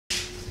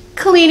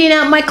cleaning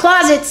out my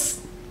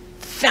closets,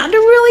 found a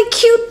really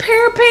cute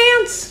pair of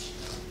pants.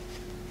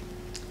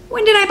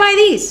 When did I buy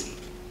these?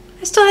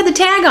 I still had the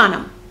tag on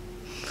them.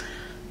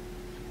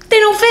 They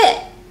don't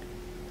fit,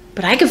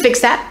 but I can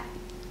fix that.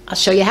 I'll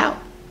show you how.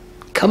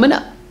 Coming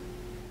up.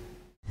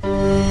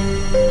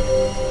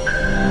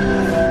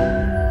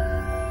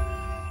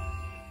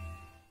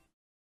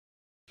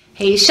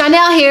 Hey,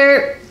 Chanel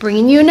here,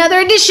 bringing you another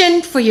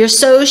edition for your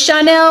So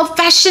Chanel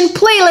fashion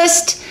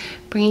playlist,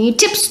 bringing you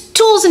tips,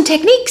 tools, and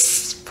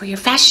techniques for your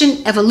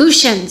fashion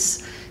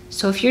evolutions.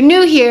 So if you're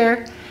new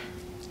here,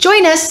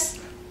 join us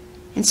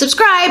and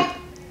subscribe,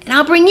 and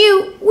I'll bring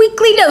you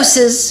weekly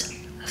doses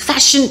of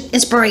fashion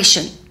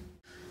inspiration.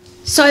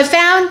 So I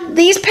found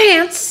these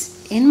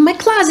pants in my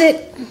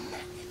closet. I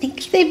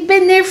think they've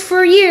been there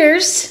for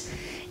years,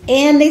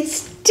 and they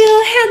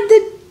still had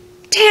the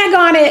tag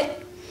on it.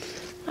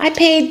 I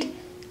paid,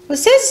 well, it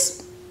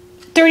says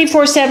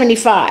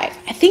 $34.75. I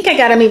think I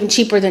got them even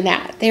cheaper than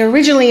that. They were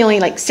originally only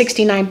like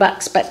 69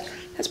 bucks, but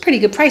that's a pretty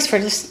good price for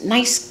this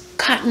nice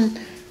cotton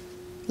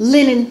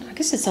linen. I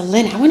guess it's a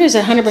linen. I wonder if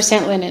it's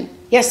 100% linen.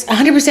 Yes,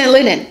 100%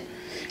 linen.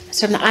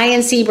 It's from the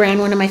INC brand,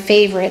 one of my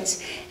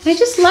favorites. And I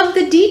just love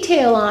the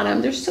detail on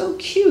them. They're so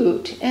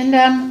cute.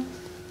 And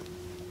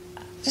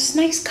just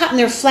nice cotton.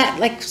 They're flat,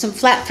 like some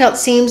flat felt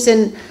seams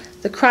in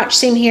the crotch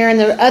seam here, and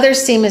the other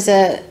seam is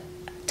a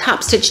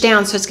top stitch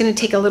down, so it's going to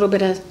take a little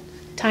bit of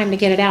time to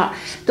get it out.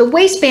 The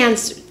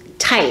waistband's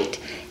tight,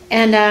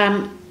 and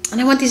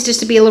I want these just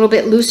to be a little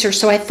bit looser,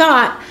 so I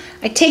thought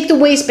I'd take the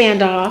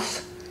waistband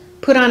off,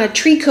 put on a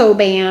tricot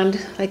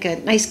band, like a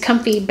nice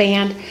comfy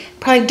band.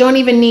 Probably don't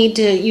even need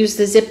to use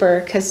the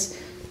zipper, because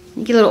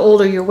you get a little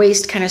older, your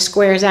waist kind of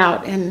squares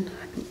out, and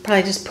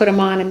probably just put them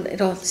on, and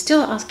it'll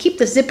still, I'll keep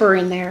the zipper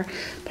in there,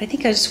 but I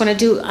think I just want to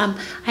do, I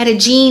had a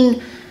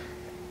jean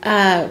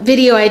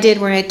video I did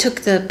where I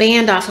took the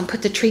band off and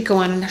put the tricot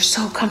on, and they're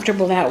so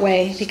comfortable that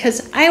way,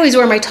 because I always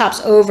wear my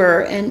tops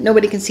over and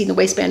nobody can see the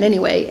waistband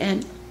anyway,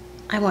 and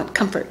I want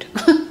comfort.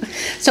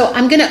 So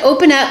I'm going to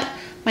open up,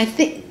 my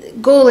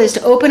goal is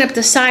to open up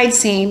the side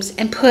seams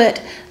and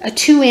put a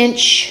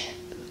 2-inch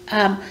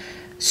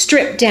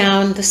strip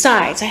down the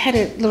sides. I had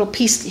a little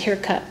piece here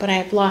cut, but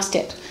I've lost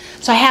it.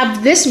 So I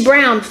have this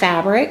brown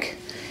fabric,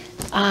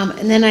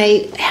 and then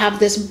I have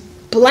this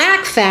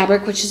black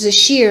fabric, which is a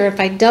sheer. If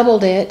I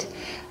doubled it,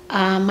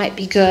 might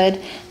be good.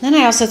 And then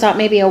I also thought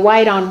maybe a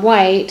white on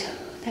white.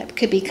 That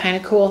could be kind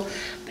of cool.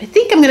 But I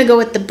think I'm going to go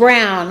with the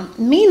brown,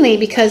 mainly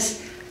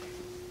because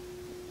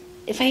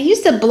if I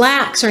use the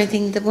blacks or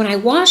anything, when I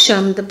wash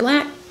them, the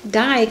black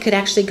dye could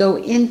actually go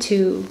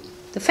into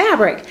the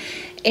fabric.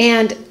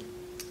 And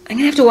I'm going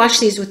to have to wash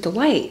these with the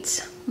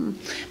whites.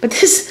 But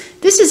this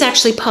is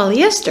actually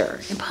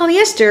polyester. And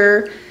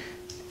polyester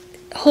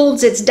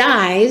holds its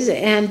dyes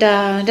and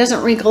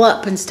doesn't wrinkle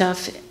up and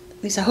stuff.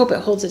 At least I hope it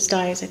holds its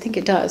dyes. I think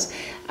it does.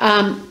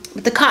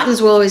 But the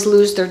cottons will always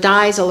lose their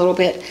dyes a little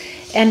bit.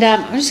 And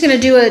I'm just going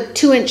to do a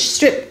 2-inch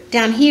strip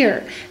down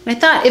here. And I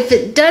thought if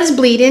it does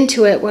bleed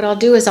into it, what I'll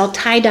do is I'll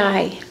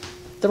tie-dye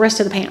the rest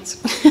of the pants.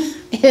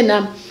 And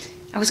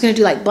I was going to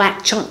do like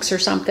black chunks or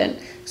something.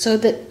 So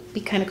that'd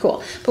be kind of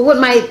cool. But what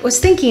I was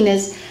thinking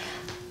is,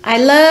 I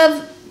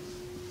love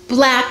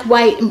black,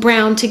 white, and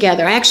brown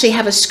together. I actually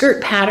have a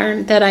skirt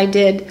pattern that I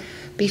did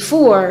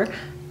before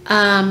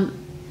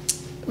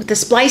with the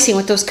splicing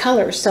with those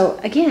colors. So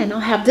again,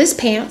 I'll have this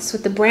pants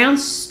with the brown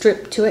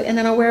strip to it, and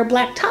then I'll wear a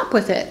black top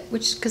with it,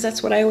 because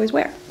that's what I always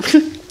wear.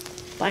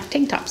 Black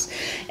tank tops.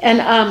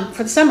 And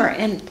for the summer,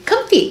 and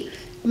comfy.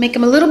 Make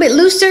them a little bit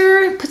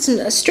looser, put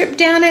a strip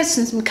down it,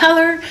 and some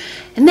color,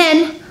 and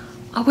then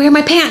I'll wear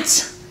my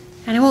pants.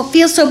 And I won't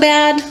feel so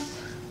bad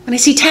when I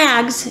see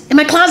tags in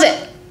my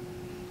closet.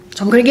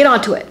 So I'm going to get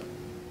onto it.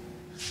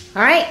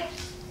 All right,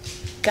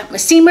 got my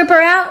seam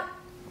ripper out.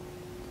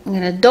 I'm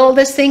going to dull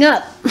this thing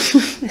up.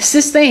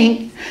 These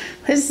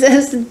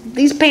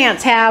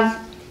pants have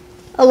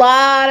a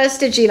lot of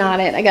stitching on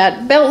it. I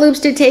got belt loops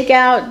to take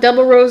out,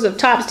 double rows of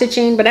top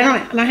stitching, but I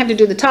don't have to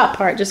do the top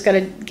part. Just got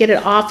to get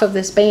it off of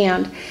this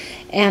band.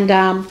 And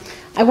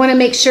I want to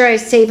make sure I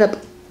save up.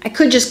 I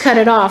could just cut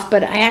it off,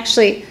 but I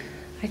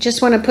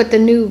just want to put the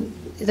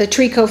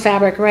tricot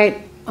fabric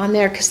right on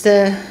there, because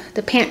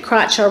the pant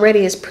crotch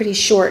already is pretty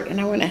short, and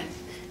I want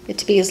it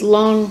to be as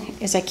long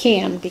as I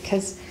can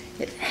because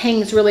it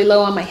hangs really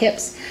low on my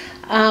hips.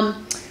 So I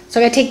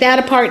got to take that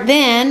apart.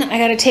 Then I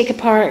got to take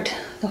apart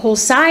the whole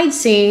side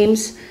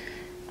seams.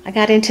 I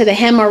got into the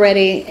hem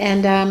already,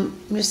 and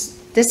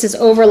this is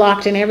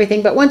overlocked and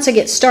everything, but once I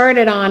get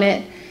started on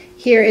it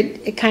here,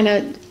 it kind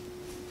of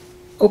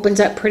opens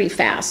up pretty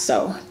fast,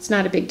 so it's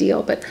not a big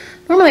deal. But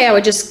normally I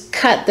would just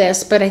cut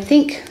this, but I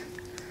think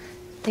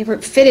they were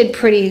fitted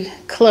pretty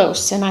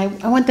close, and I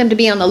want them to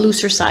be on the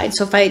looser side.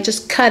 So if I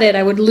just cut it,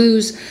 I would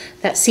lose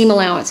that seam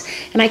allowance.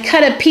 And I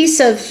cut a piece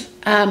of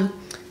a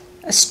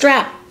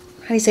strap,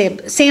 how do you say,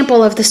 a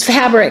sample of this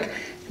fabric,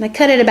 and I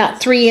cut it about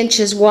 3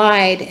 inches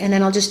wide, and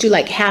then I'll just do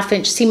like 1/2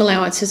 inch seam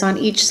allowances on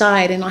each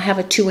side, and I'll have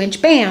a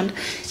 2-inch band.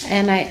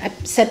 And I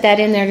set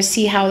that in there to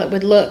see how it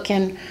would look,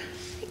 and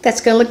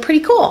that's gonna look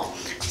pretty cool.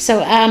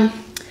 So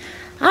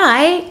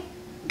I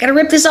gotta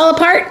rip this all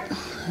apart,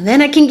 and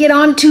then I can get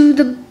on to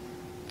the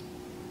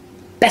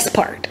best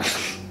part.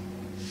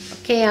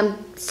 Okay, I'm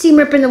seam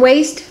ripping the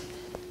waist,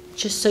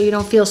 just so you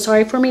don't feel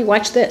sorry for me.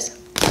 Watch this.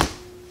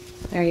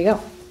 There you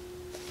go.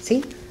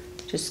 See?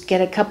 Just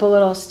get a couple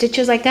little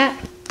stitches like that,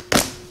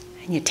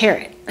 and you tear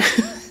it.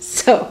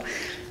 So,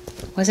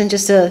 it wasn't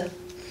just it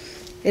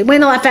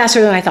went a lot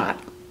faster than I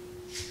thought.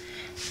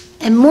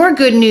 And more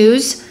good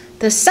news,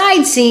 the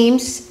side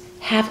seams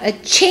have a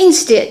chain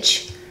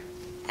stitch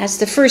as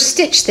the first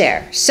stitch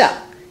there. So,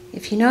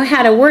 if you know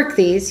how to work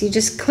these, you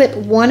just clip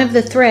one of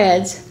the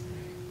threads,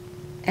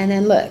 and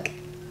then look,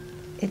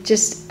 it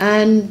just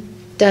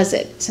undoes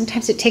it.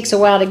 Sometimes it takes a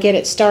while to get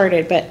it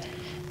started, but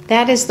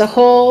that is the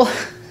whole,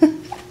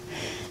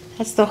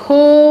 that's the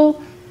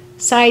whole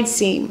side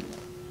seam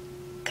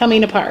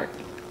coming apart.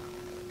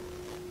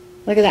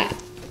 Look at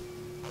that.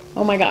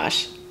 Oh my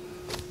gosh.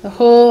 The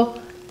whole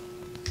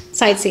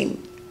side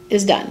seam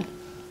is done.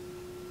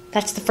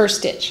 That's the first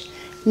stitch.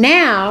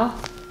 Now,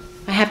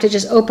 I have to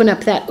just open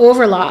up that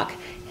overlock,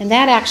 and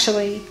that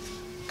actually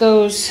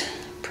goes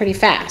pretty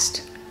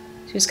fast.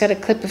 You just got to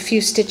clip a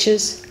few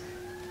stitches,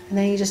 and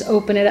then you just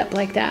open it up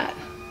like that.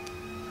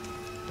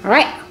 All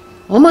right,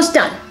 almost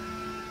done.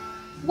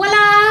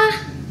 Voila!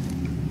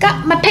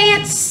 Got my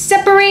pants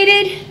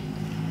separated.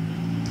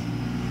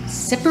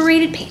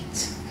 Separated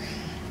pants.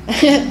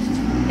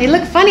 They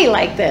look funny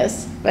like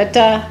this, but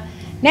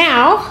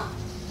now,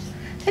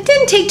 it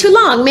didn't take too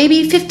long,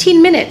 maybe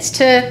 15 minutes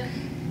to,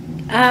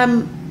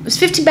 it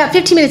was about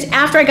 15 minutes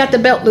after I got the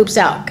belt loops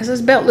out, because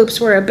those belt loops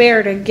were a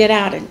bear to get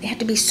out, and you have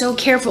to be so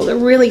careful. They're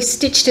really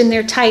stitched in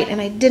there tight, and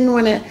I didn't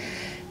want to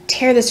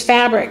tear this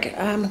fabric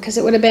because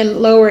it would have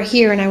been lower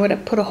here and I would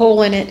have put a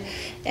hole in it,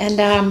 and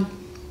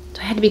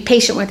so I had to be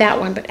patient with that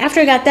one. But after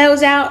I got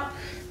those out,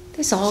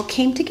 this all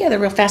came together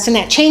real fast, and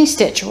that chain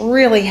stitch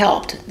really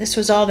helped. This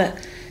was all the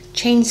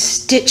chain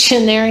stitch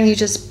in there, and you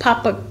just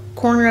pop a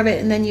corner of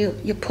it and then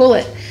you pull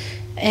it,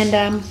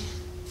 and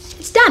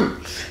it's done.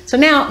 So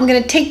now I'm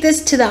going to take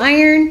this to the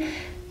iron,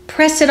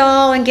 press it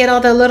all, and get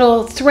all the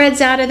little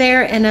threads out of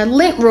there, and a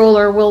lint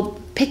roller will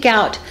pick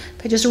out,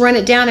 if I just run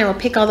it down there, will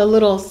pick all the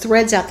little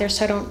threads out there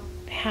so I don't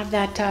have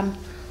that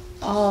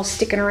all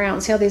sticking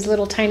around. See all these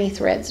little tiny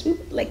threads,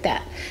 like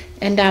that,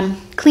 and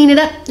clean it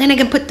up. Then I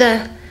can put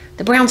the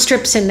brown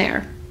strips in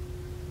there.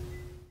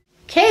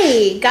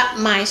 Okay, got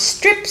my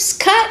strips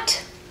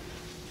cut.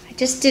 I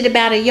just did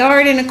about 1.25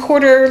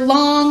 yards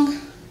long,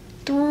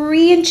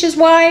 3 inches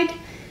wide.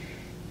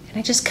 And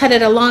I just cut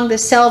it along the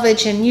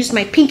selvage and used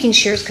my pinking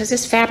shears because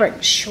this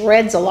fabric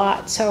shreds a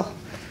lot. So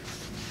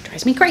it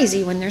drives me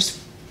crazy when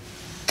there's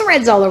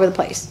threads all over the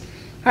place.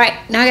 All right,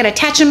 now I gotta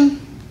attach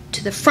them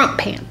to the front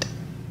pant.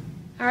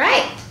 All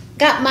right,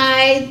 got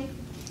my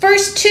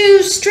first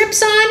 2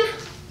 strips on.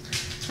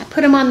 I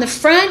put them on the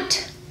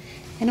front.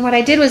 And what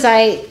I did was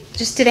I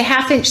just did a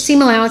 1/2 inch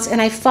seam allowance,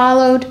 and I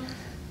followed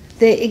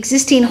the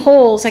existing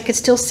holes. I could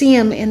still see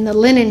them in the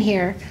linen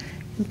here,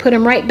 and put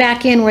them right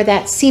back in where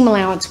that seam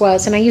allowance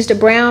was. And I used a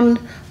brown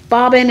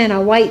bobbin and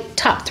a white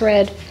top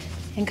thread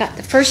and got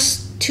the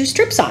first 2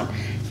 strips on.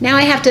 Now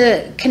I have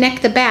to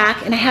connect the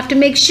back, and I have to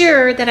make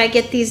sure that I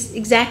get these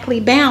exactly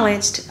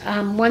balanced.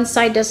 One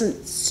side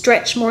doesn't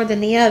stretch more than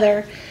the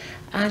other,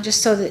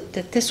 just so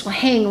that this will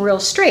hang real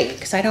straight,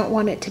 because I don't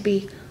want it to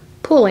be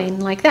pulling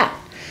like that.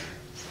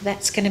 So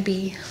that's going to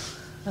be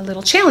a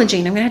little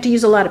challenging. I'm going to have to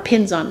use a lot of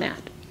pins on that.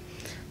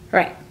 All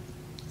right,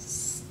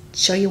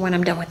 show you when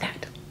I'm done with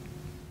that.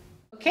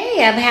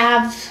 Okay, I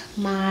have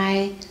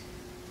my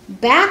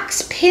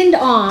backs pinned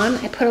on.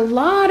 I put a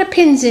lot of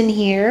pins in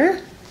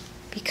here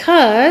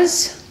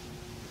because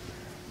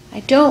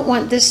I don't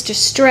want this to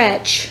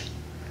stretch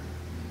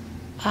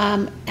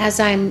as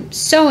I'm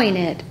sewing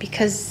it,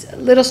 because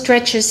little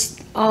stretches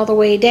all the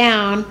way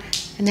down,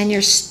 and then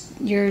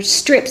your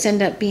strips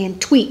end up being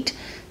tweaked.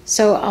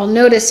 So I'll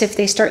notice if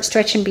they start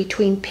stretching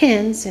between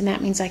pins, and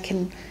that means I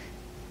can,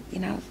 you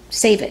know,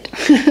 save it.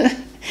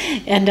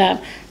 And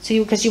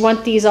because you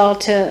want these all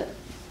to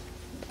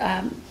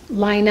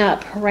line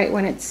up right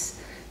when it's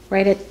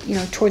right at, you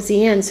know, towards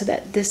the end, so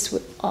that this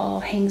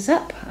all hangs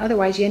up.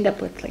 Otherwise you end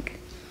up with like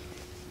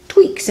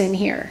tweaks in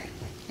here,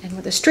 and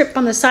with a strip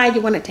on the side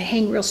you want it to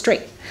hang real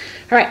straight.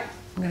 All right,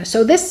 I'm going to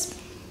sew this,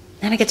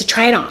 then I get to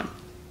try it on.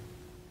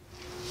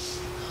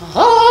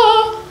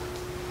 Oh,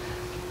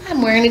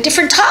 I'm wearing a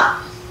different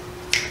top.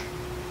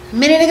 A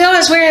minute ago I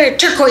was wearing a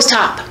turquoise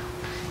top,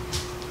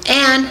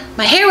 and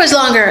my hair was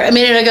longer a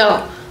minute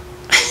ago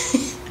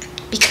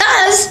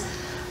because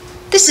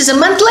this is a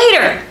month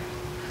later.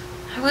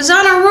 I was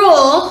on a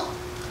roll,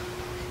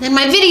 then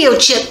my video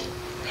chip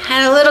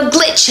had a little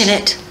glitch in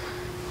it,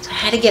 so I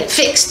had to get it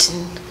fixed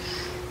and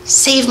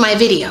save my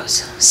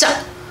videos. So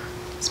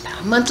it's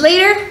about a month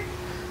later.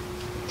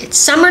 It's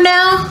summer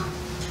now.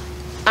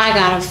 I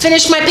gotta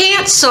finish my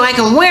pants so I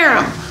can wear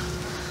them.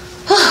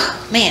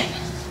 Oh man,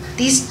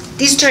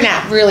 these turn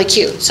out really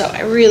cute, so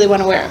I really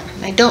want to wear them.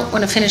 And I don't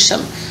want to finish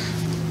them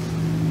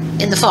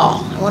in the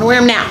fall. I want to wear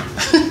them now.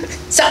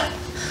 So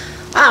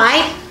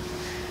I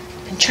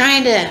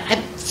trying to,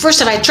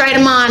 first of all, I tried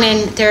them on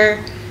and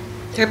they're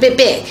a bit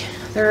big.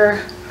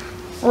 They're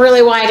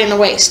really wide in the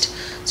waist.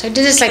 So I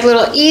did this like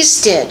little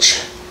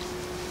E-stitch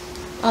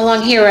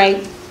along here.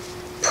 I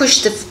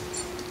pushed the,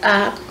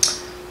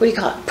 what do you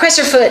call it,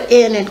 presser foot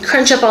in and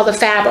crunch up all the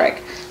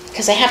fabric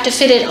because I have to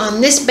fit it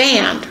on this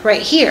band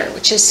right here,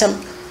 which is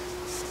some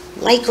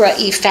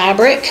Lycra-y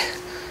fabric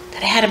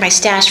that I had in my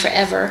stash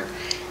forever.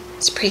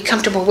 It's a pretty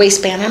comfortable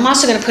waistband. I'm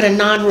also going to put a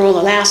non-roll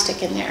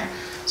elastic in there.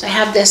 So I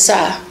have this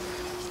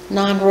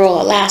non-roll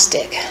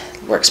elastic.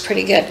 It works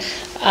pretty good.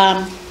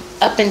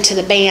 Up into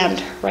the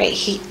band right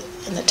here,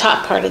 in the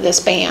top part of this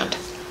band.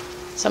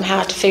 Somehow I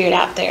have to figure it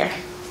out there.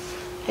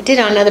 I did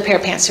it on another pair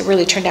of pants. It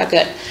really turned out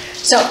good.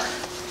 So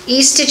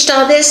E-stitched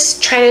all this.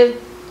 Try to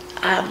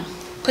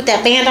put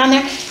that band on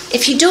there.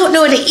 If you don't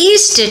know what an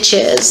E-stitch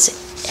is,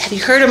 have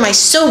you heard of my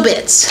sew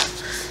bits?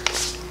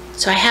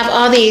 So I have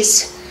all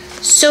these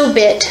sew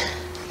bit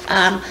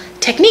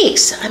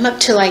techniques. I'm up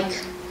to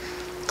like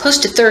close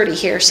to 30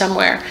 here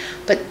somewhere.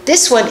 But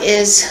this one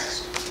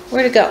is,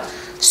 where'd it go?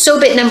 Sew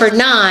bit number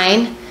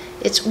 9.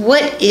 It's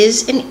what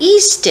is an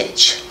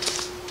E-stitch?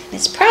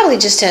 It's probably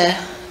just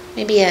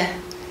maybe a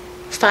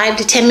 5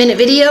 to 10 minute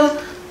video.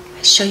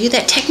 I show you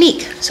that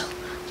technique. So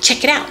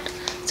check it out.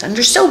 It's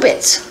under sew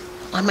bits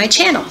on my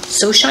channel,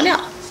 Sew Chanel,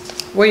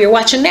 where you're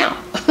watching now.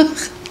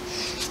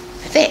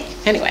 I think.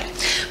 Anyway,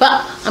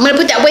 well, I'm going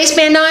to put that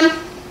waistband on.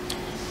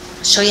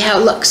 I'll show you how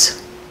it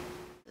looks.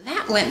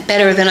 That went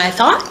better than I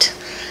thought.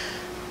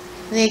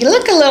 They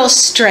look a little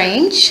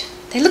strange.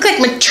 They look like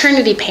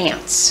maternity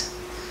pants.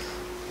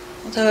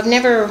 Although I've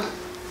never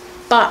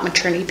bought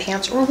maternity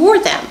pants or wore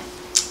them.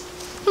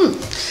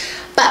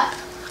 But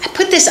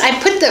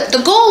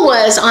the goal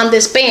was on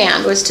this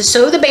band was to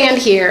sew the band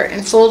here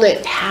and fold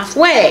it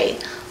halfway,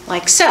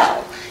 like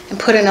so, and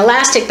put an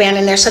elastic band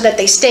in there so that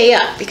they stay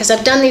up, because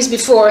I've done these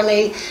before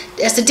and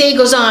as the day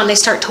goes on, they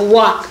start to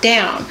walk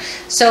down.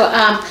 So,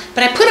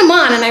 but I put them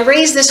on and I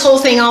raised this whole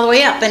thing all the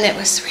way up and it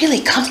was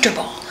really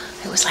comfortable.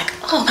 It was like,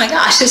 oh my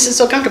gosh, this is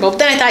so comfortable. But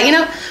then I thought, you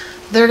know,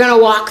 they're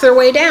gonna walk their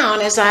way down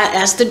as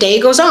the day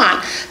goes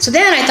on. So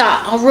then I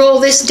thought, I'll roll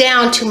this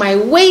down to my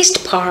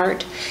waist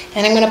part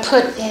and I'm gonna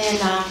put in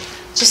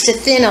just a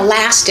thin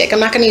elastic. I'm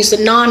not gonna use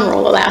the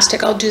non-roll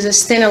elastic. I'll do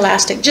this thin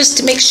elastic just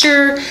to make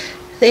sure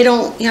they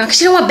don't, you know,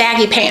 because you don't want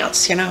baggy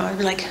pants, you know,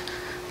 like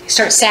they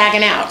start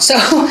sagging out. So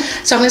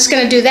I'm just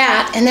gonna do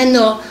that and then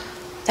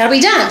that'll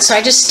be done. So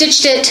I just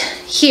stitched it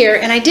here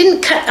and I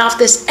didn't cut off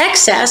this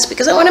excess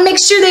because I wanna make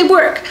sure they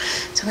work.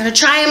 So I'm gonna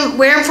try them,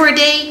 wear them for a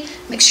day,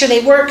 make sure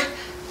they work,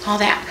 all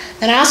that.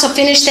 Then I also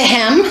finished the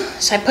hem.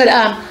 So I put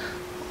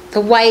the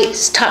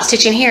white top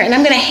stitch in here and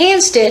I'm gonna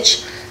hand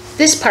stitch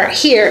this part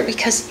here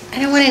because I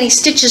don't want any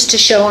stitches to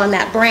show on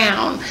that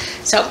brown.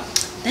 So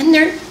then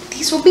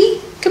these will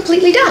be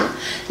completely done.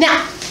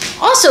 Now,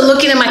 also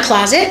looking in my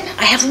closet,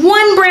 I have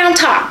one brown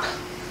top.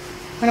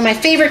 One of my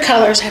favorite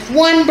colors, I have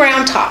one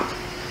brown top.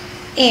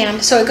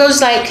 And so it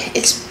goes like,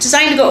 it's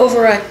designed to go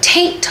over a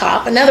tank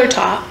top, another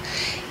top.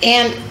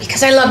 And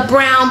because I love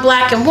brown,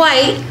 black, and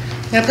white,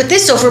 I'm gonna put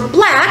this over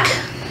black,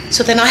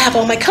 so then I'll have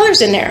all my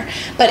colors in there.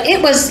 But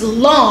it was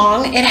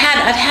long,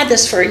 I've had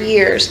this for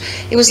years.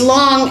 It was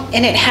long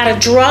and it had a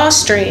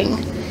drawstring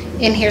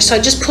in here, so I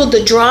just pulled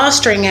the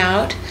drawstring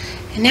out.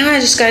 And now I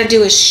just gotta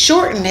do is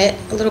shorten it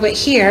a little bit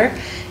here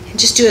and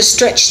just do a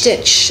stretch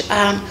stitch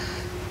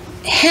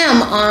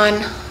hem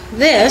on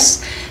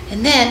this.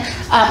 And then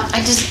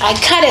I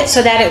cut it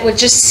so that it would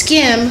just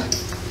skim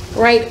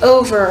right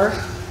over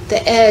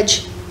the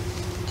edge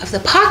of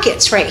the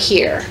pockets right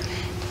here.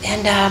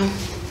 And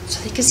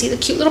so you can see the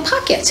cute little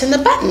pockets and the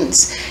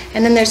buttons.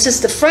 And then there's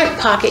just the front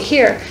pocket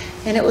here,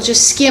 and it will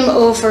just skim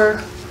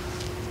over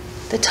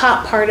the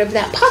top part of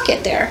that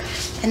pocket there.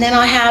 And then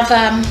I'll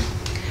have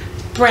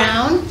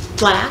brown,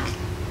 black,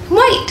 and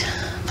white,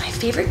 my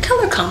favorite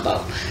color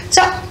combo.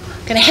 So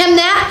I'm gonna hem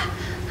that.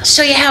 I'll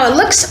show you how it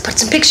looks. I'll put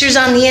some pictures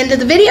on the end of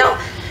the video,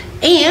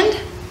 and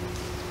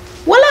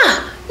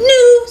voila,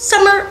 new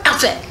summer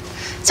outfit.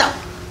 So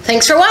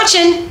thanks for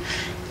watching.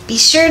 Be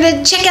sure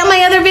to check out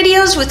my other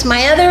videos with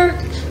my other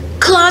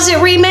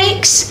closet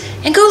remakes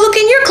and go look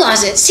in your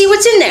closet, see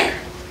what's in there.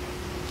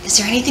 Is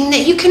there anything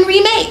that you can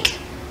remake?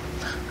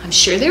 I'm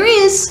sure there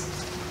is.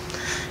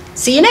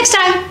 See you next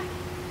time.